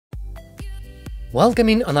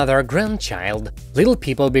Welcoming another grandchild, Little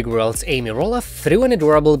People Big World's Amy Roloff threw an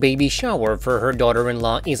adorable baby shower for her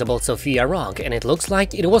daughter-in-law Isabel Sofia Rock, and it looks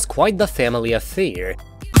like it was quite the family affair.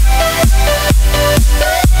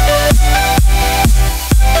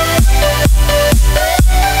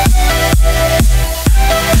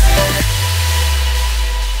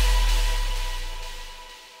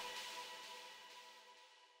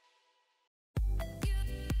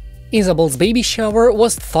 Isabel's baby shower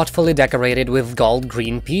was thoughtfully decorated with gold,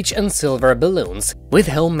 green, peach and silver balloons, with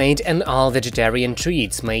homemade and all-vegetarian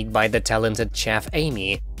treats made by the talented chef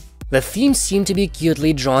Amy. The theme seemed to be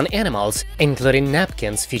cutely drawn animals, including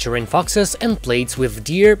napkins featuring foxes and plates with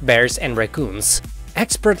deer, bears and raccoons.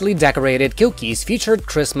 Expertly decorated cookies featured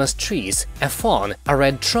Christmas trees, a fawn, a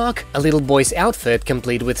red truck, a little boy's outfit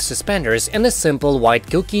complete with suspenders and a simple white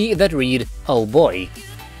cookie that read, "Oh boy."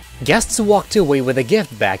 Guests walked away with a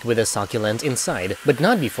gift bag with a succulent inside, but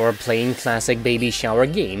not before playing classic baby shower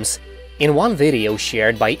games. In one video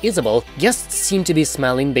shared by Isabel, guests seemed to be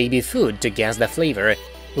smelling baby food to guess the flavor.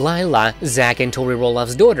 Lilah, Zach and Tori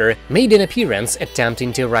Roloff's daughter, made an appearance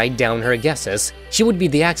attempting to write down her guesses. She would be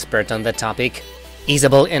the expert on the topic.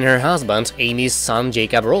 Isabel and her husband, Amy's son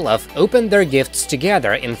Jacob Roloff, opened their gifts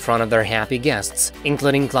together in front of their happy guests,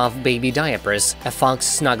 including cloth baby diapers, a fox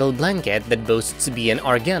snuggle blanket that boasts being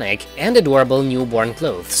organic, and adorable newborn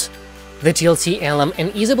clothes. The TLC alum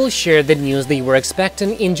and Isabel shared the news they were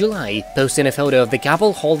expecting in July, posting a photo of the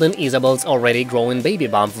couple holding Isabel's already growing baby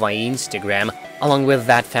bump via Instagram. Along with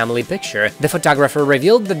that family picture, the photographer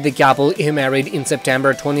revealed that the couple who married in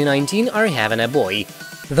September 2019 are having a boy.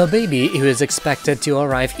 The baby, who is expected to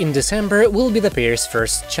arrive in December, will be the pair's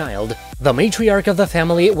first child. The matriarch of the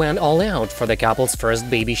family went all out for the couple's first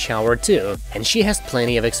baby shower too, and she has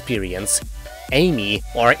plenty of experience. Amy,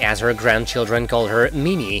 or as her grandchildren call her,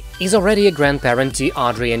 Mimi, is already a grandparent to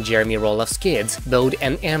Audrey and Jeremy Roloff's kids, Bode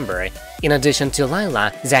and Amber. In addition to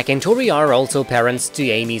Lilah, Zach and Tori are also parents to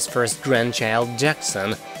Amy's first grandchild,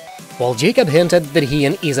 Jackson. While Jacob hinted that he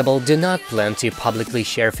and Isabel do not plan to publicly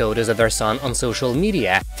share photos of their son on social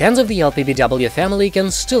media, fans of the LPBW family can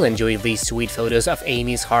still enjoy these sweet photos of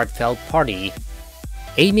Amy's heartfelt party.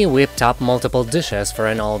 Amy whipped up multiple dishes for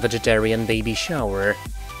an all-vegetarian baby shower.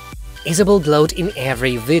 Isabel glowed in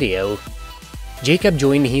every video. Jacob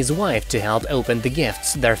joined his wife to help open the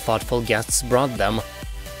gifts their thoughtful guests brought them.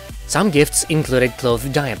 Some gifts included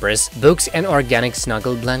cloth diapers, books and organic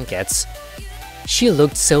snuggle blankets. She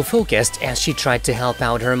looked so focused as she tried to help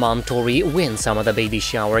out her mom Tori win some of the baby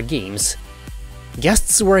shower games.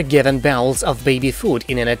 Guests were given bowls of baby food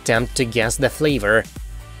in an attempt to guess the flavor.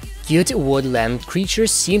 Cute woodland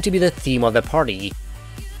creatures seemed to be the theme of the party.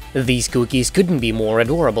 These cookies couldn't be more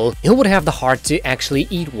adorable. Who would have the heart to actually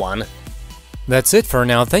eat one? That's it for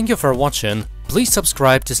now, thank you for watching. Please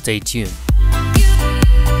subscribe to stay tuned.